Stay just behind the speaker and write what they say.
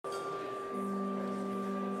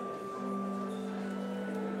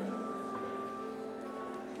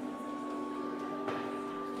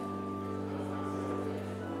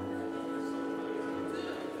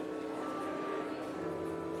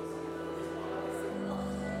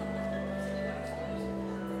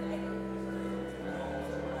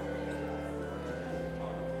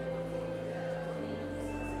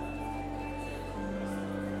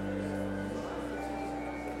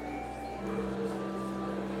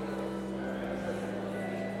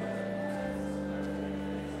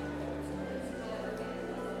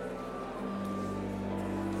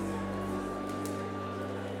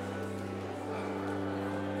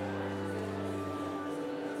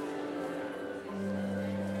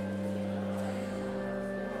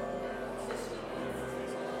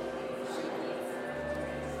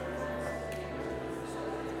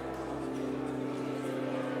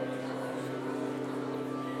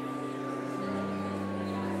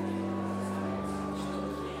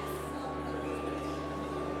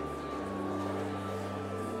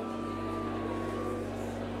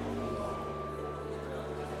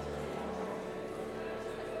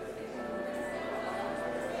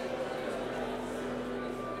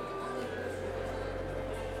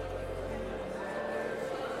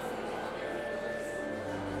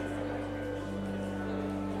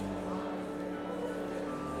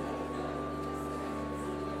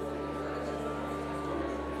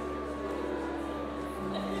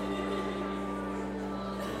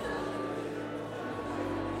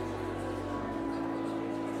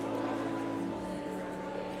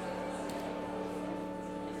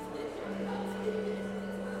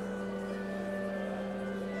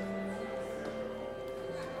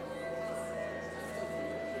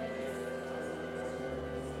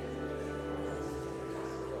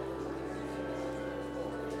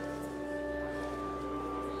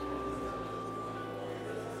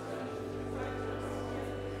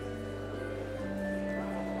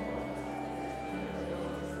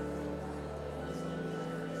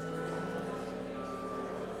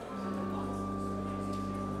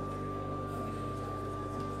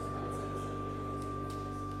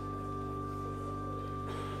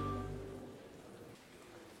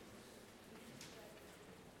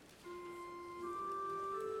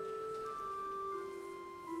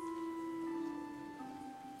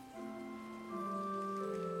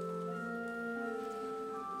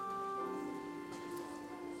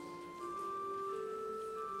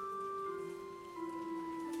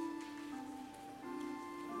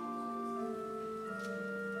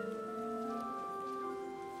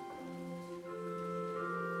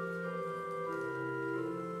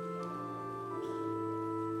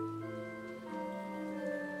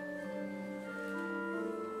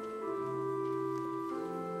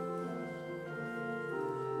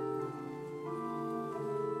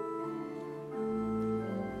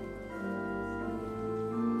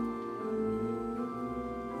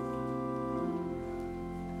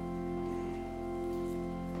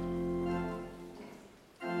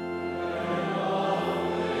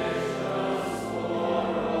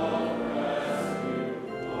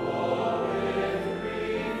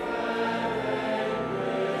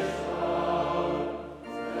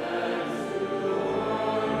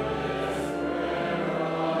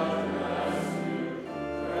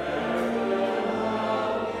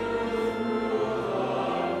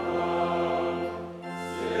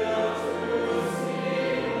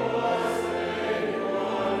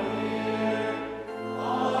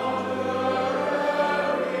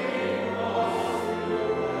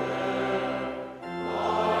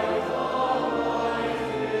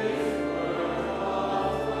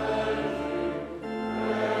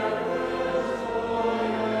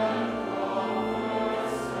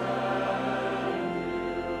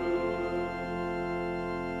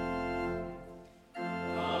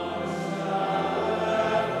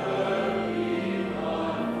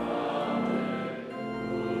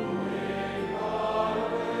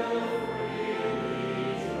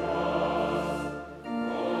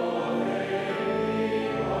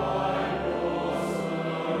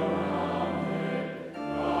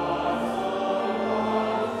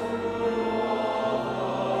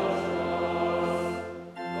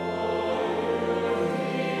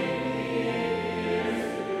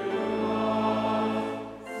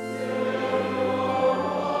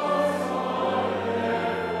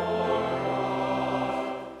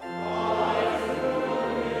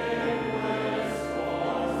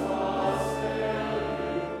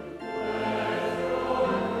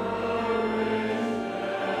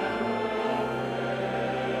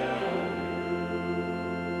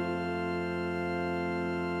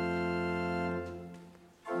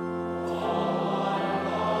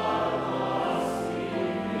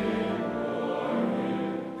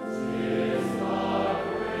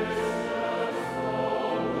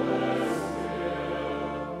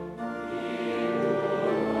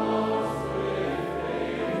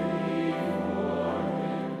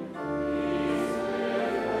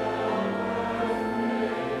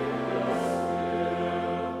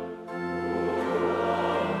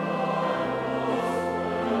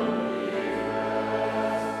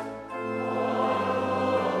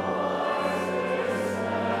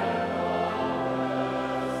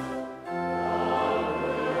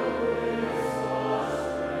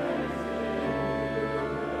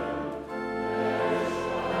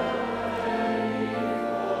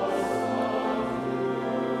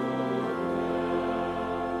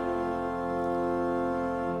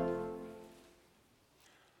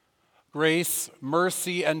Grace,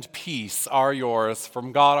 mercy, and peace are yours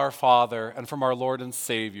from God our Father and from our Lord and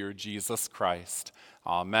Savior, Jesus Christ.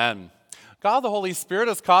 Amen. God the Holy Spirit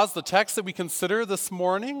has caused the text that we consider this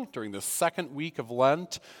morning during the second week of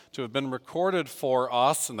Lent to have been recorded for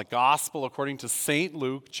us in the Gospel according to St.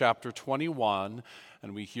 Luke chapter 21,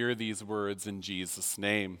 and we hear these words in Jesus'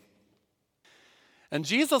 name. And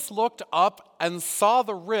Jesus looked up and saw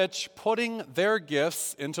the rich putting their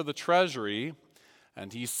gifts into the treasury,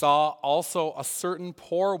 and he saw also a certain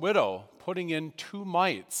poor widow putting in 2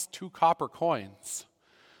 mites, 2 copper coins.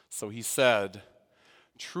 So he said,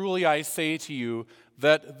 "Truly I say to you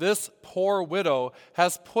that this poor widow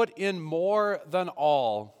has put in more than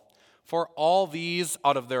all, for all these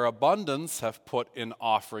out of their abundance have put in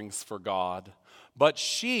offerings for God. But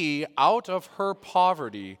she, out of her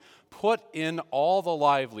poverty, put in all the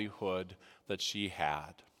livelihood that she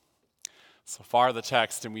had." So far the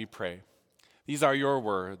text, and we pray. These are your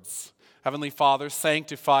words. Heavenly Father,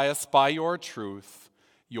 sanctify us by your truth.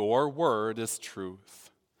 Your word is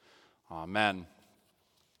truth. Amen.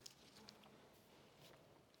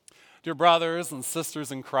 Dear brothers and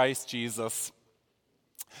sisters in Christ Jesus,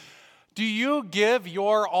 do you give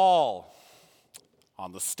your all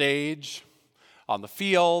on the stage, on the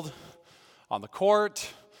field, on the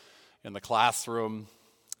court, in the classroom?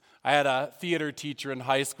 I had a theater teacher in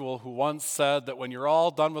high school who once said that when you're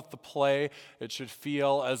all done with the play, it should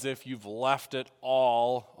feel as if you've left it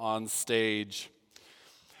all on stage.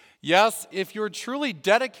 Yes, if you're truly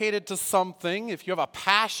dedicated to something, if you have a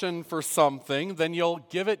passion for something, then you'll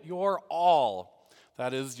give it your all.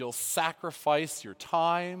 That is, you'll sacrifice your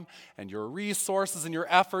time and your resources and your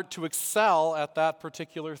effort to excel at that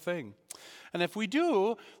particular thing. And if we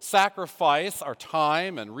do sacrifice our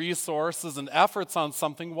time and resources and efforts on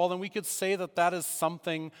something, well, then we could say that that is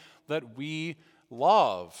something that we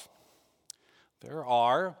love. There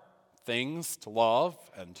are things to love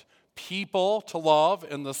and people to love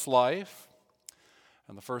in this life.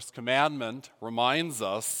 And the first commandment reminds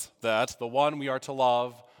us that the one we are to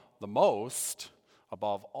love the most,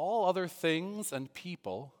 above all other things and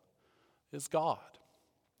people, is God.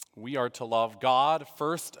 We are to love God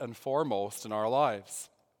first and foremost in our lives.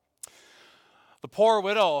 The poor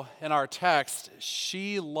widow in our text,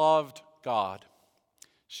 she loved God.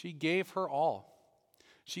 She gave her all.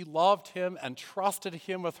 She loved him and trusted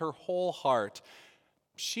him with her whole heart.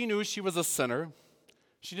 She knew she was a sinner.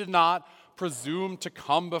 She did not presume to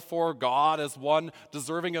come before God as one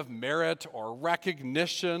deserving of merit or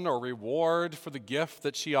recognition or reward for the gift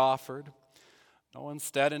that she offered. No,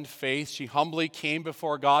 instead, in faith, she humbly came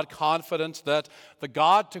before God, confident that the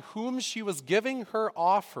God to whom she was giving her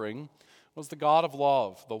offering was the God of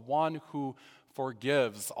love, the one who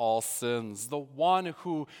forgives all sins, the one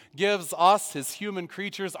who gives us, his human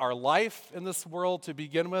creatures, our life in this world to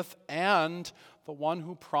begin with, and the one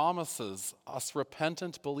who promises us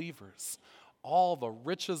repentant believers all the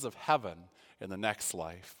riches of heaven in the next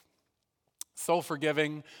life. So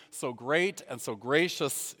forgiving, so great, and so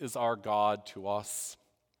gracious is our God to us.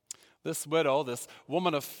 This widow, this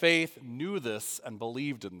woman of faith, knew this and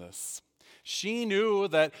believed in this. She knew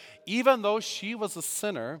that even though she was a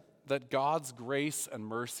sinner, that God's grace and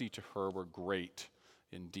mercy to her were great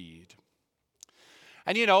indeed.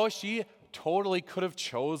 And she totally could have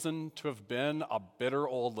chosen to have been a bitter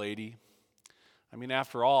old lady. I mean,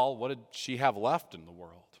 after all, what did she have left in the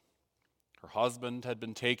world? Her husband had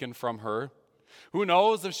been taken from her. Who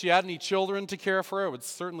knows if she had any children to care for her? It would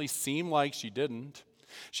certainly seem like she didn't.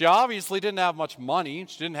 She obviously didn't have much money.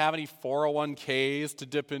 She didn't have any 401ks to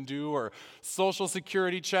dip into or Social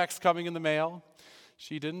Security checks coming in the mail.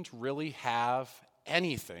 She didn't really have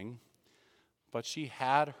anything, but she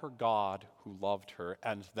had her God who loved her,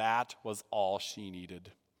 and that was all she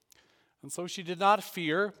needed. And so she did not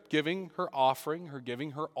fear giving her offering, her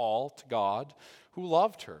giving her all to God who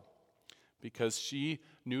loved her, because she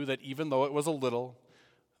knew that even though it was a little,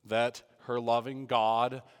 that her loving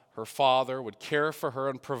God, her Father, would care for her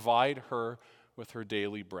and provide her with her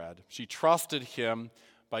daily bread. She trusted him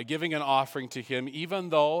by giving an offering to him, even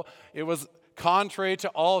though it was contrary to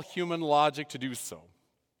all human logic to do so.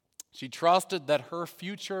 She trusted that her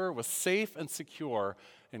future was safe and secure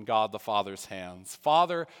in God the Father's hands.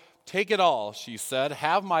 "Father, take it all," she said.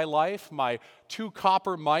 "Have my life, my 2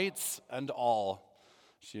 copper mites, and all."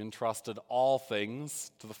 She entrusted all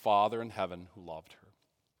things to the Father in heaven who loved her.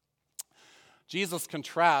 Jesus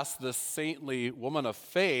contrasts this saintly woman of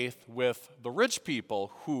faith with the rich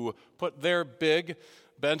people who put their big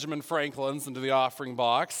Benjamin Franklins into the offering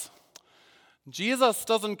box. Jesus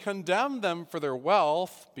doesn't condemn them for their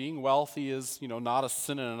wealth. Being wealthy is, not a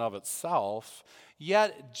sin in and of itself.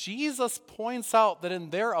 Yet Jesus points out that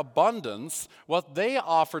in their abundance, what they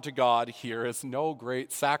offer to God here is no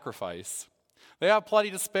great sacrifice. They have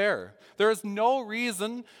plenty to spare. There is no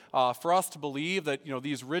reason for us to believe that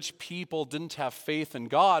these rich people didn't have faith in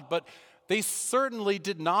God, but they certainly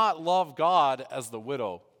did not love God as the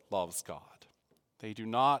widow loves God. They do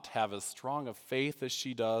not have as strong a faith as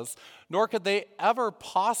she does, nor could they ever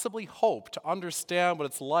possibly hope to understand what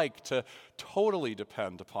it's like to totally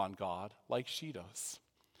depend upon God like she does.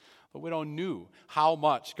 The widow knew how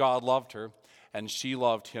much God loved her, and she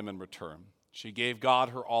loved him in return. She gave God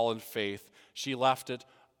her all in faith. She left it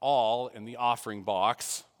all in the offering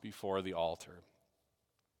box before the altar.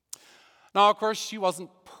 Now, of course, she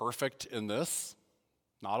wasn't perfect in this.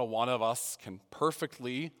 Not a one of us can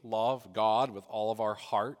perfectly love God with all of our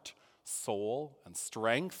heart, soul, and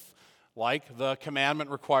strength, like the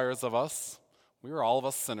commandment requires of us. We are all of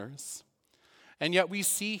us sinners. And yet we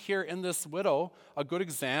see here in this widow a good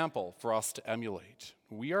example for us to emulate.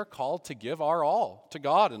 We are called to give our all to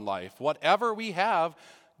God in life. Whatever we have,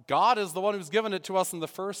 God is the one who's given it to us in the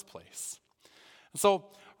first place. And so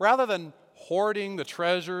rather than hoarding the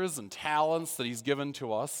treasures and talents that he's given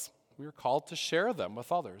to us, we are called to share them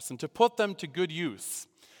with others and to put them to good use.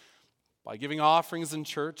 By giving offerings in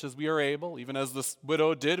church as we are able, even as this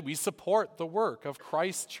widow did, we support the work of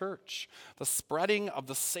Christ's church, the spreading of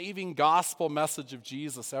the saving gospel message of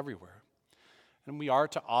Jesus everywhere. And we are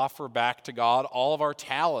to offer back to God all of our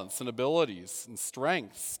talents and abilities and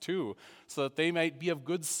strengths too, so that they might be of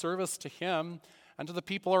good service to him and to the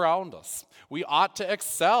people around us. We ought to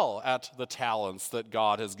excel at the talents that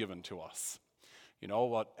God has given to us.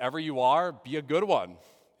 Whatever you are, be a good one.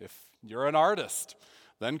 If you're an artist,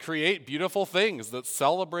 then create beautiful things that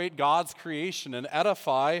celebrate God's creation and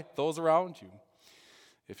edify those around you.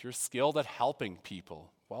 If you're skilled at helping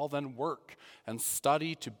people, well, then work and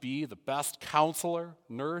study to be the best counselor,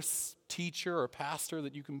 nurse, teacher, or pastor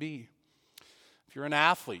that you can be. If you're an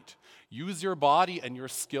athlete, use your body and your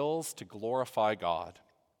skills to glorify God.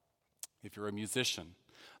 If you're a musician,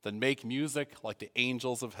 then make music like the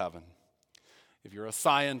angels of heaven. If you're a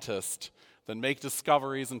scientist, then make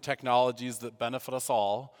discoveries and technologies that benefit us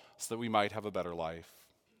all so that we might have a better life.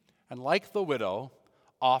 And like the widow,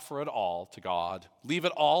 offer it all to God. Leave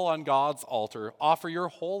it all on God's altar. Offer your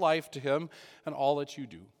whole life to him and all that you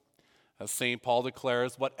do. As St. Paul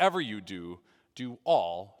declares, whatever you do, do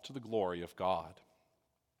all to the glory of God.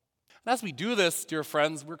 And as we do this, dear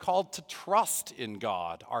friends, we're called to trust in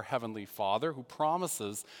God, our Heavenly Father, who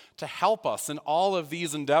promises to help us in all of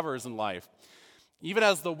these endeavors in life. Even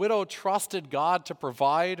as the widow trusted God to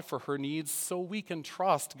provide for her needs, so we can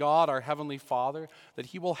trust God, our Heavenly Father, that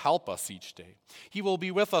he will help us each day. He will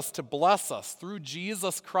be with us to bless us through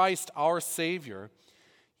Jesus Christ, our Savior.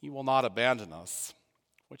 He will not abandon us,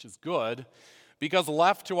 which is good, because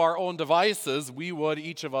left to our own devices, we would,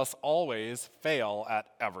 each of us, always fail at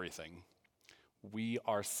everything. We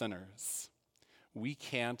are sinners. We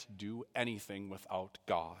can't do anything without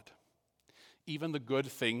God. Even the good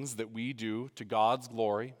things that we do to God's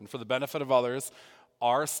glory and for the benefit of others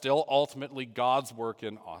are still ultimately God's work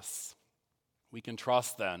in us. We can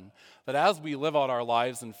trust then that as we live out our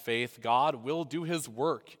lives in faith, God will do his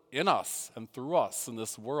work in us and through us in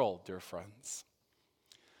this world, dear friends.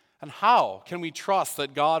 And how can we trust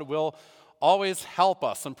that God will always help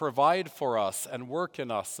us and provide for us and work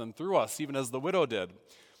in us and through us, even as the widow did?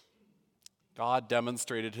 God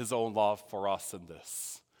demonstrated his own love for us in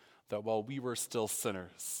this, that while we were still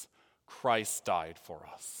sinners, Christ died for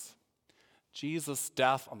us. Jesus'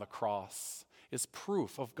 death on the cross is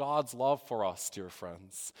proof of God's love for us, dear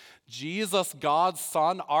friends. Jesus, God's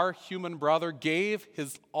Son, our human brother, gave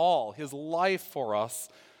his all, his life for us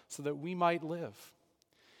so that we might live.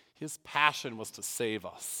 His passion was to save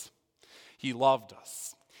us. He loved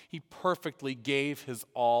us. He perfectly gave his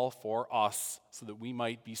all for us so that we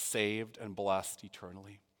might be saved and blessed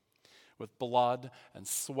eternally. With blood and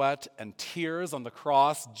sweat and tears on the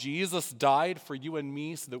cross, Jesus died for you and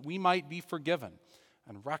me so that we might be forgiven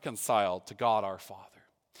and reconciled to God our Father.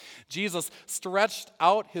 Jesus stretched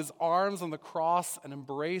out his arms on the cross and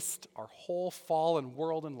embraced our whole fallen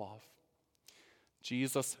world in love.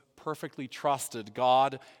 Jesus perfectly trusted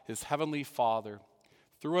God, his heavenly Father.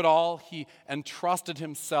 Through it all, he entrusted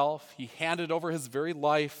himself. He handed over his very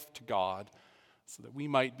life to God so that we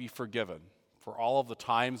might be forgiven for all of the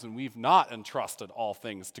times when we've not entrusted all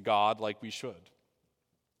things to God like we should.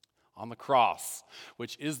 On the cross,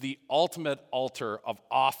 which is the ultimate altar of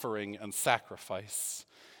offering and sacrifice,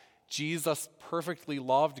 Jesus perfectly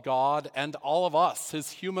loved God and all of us,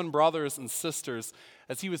 his human brothers and sisters,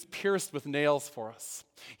 as he was pierced with nails for us.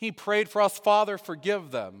 He prayed for us, Father,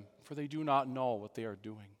 forgive them, for they do not know what they are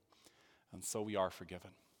doing. And so we are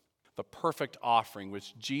forgiven. The perfect offering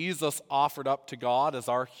which Jesus offered up to God as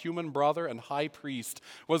our human brother and high priest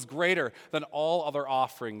was greater than all other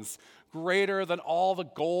offerings, greater than all the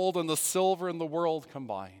gold and the silver in the world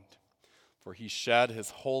combined. For he shed his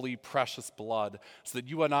holy, precious blood so that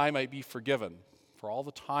you and I might be forgiven for all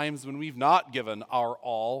the times when we've not given our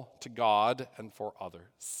all to God and for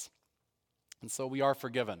others. And so we are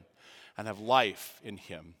forgiven and have life in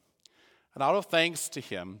him. And out of thanks to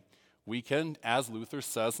him, we can, as Luther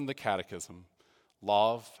says in the Catechism,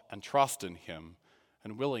 love and trust in him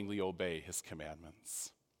and willingly obey his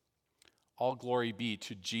commandments. All glory be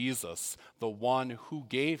to Jesus, the one who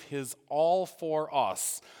gave his all for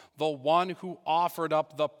us, the one who offered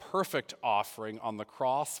up the perfect offering on the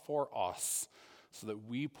cross for us, so that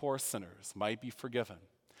we poor sinners might be forgiven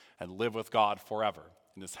and live with God forever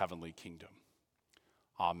in his heavenly kingdom.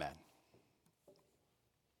 Amen.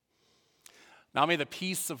 Now may the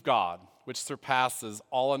peace of God, which surpasses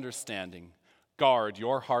all understanding, guard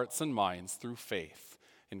your hearts and minds through faith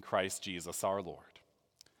in Christ Jesus our Lord.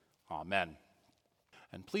 Amen.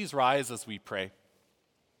 And please rise as we pray.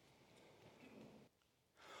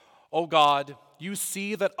 O God, you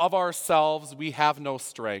see that of ourselves we have no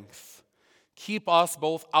strength. Keep us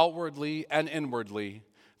both outwardly and inwardly,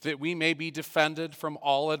 that we may be defended from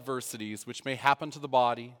all adversities which may happen to the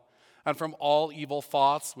body, and from all evil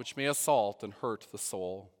thoughts which may assault and hurt the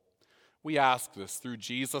soul. We ask this through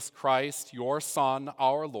Jesus Christ, your Son,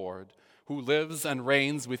 our Lord, who lives and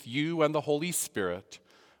reigns with you and the Holy Spirit,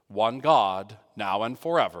 one God, now and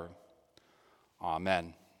forever.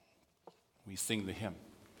 Amen. We sing the hymn.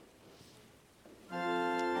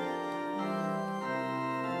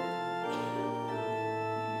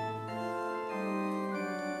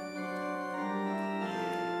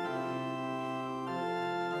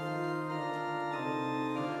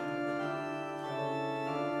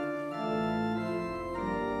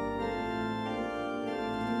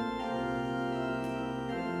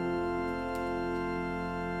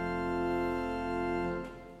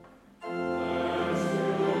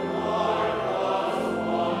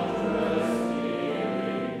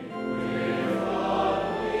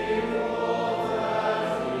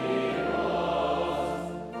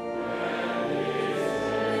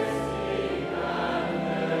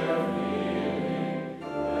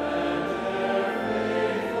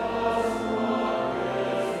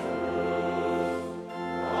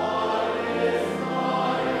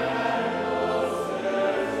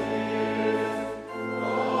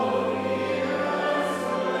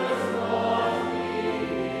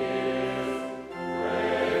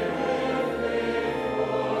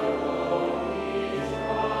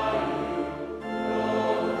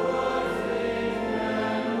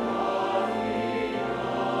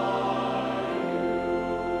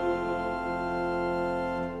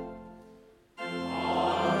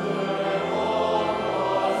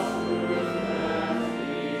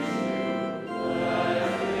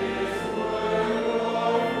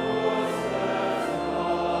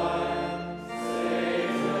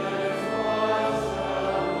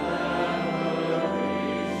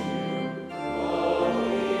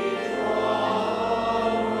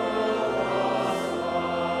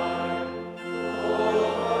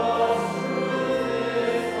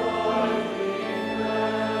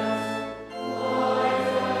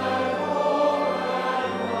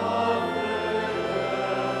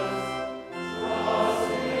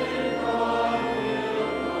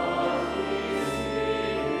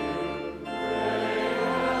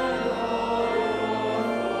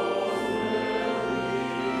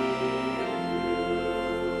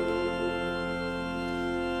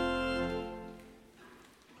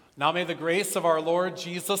 Now may the grace of our Lord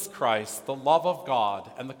Jesus Christ, the love of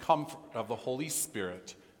God, and the comfort of the Holy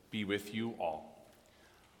Spirit be with you all.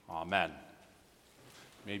 Amen.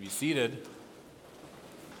 You may be seated.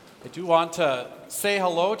 I do want to say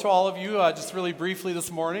hello to all of you just really briefly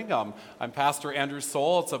this morning. I'm Pastor Andrew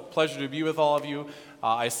Soul. It's a pleasure to be with all of you.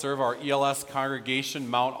 I serve our ELS congregation,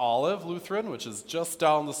 Mount Olive Lutheran, which is just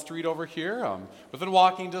down the street over here, within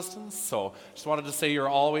walking distance. So just wanted to say you're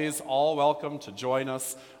always all welcome to join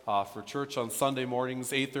us for church on Sunday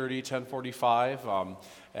mornings, 8:30, 10:45,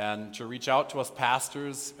 and to reach out to us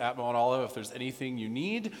pastors at Mount Olive if there's anything you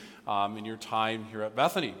need in your time here at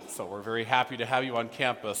Bethany. So we're very happy to have you on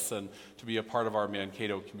campus and to be a part of our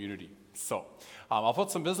Mankato community. So I'll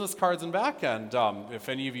put some business cards in back, and if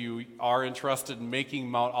any of you are interested in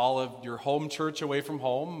making Mount Olive your home church away from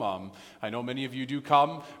home, I know many of you do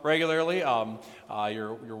come regularly,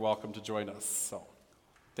 you're welcome to join us. So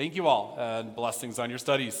thank you all, and blessings on your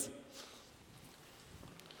studies.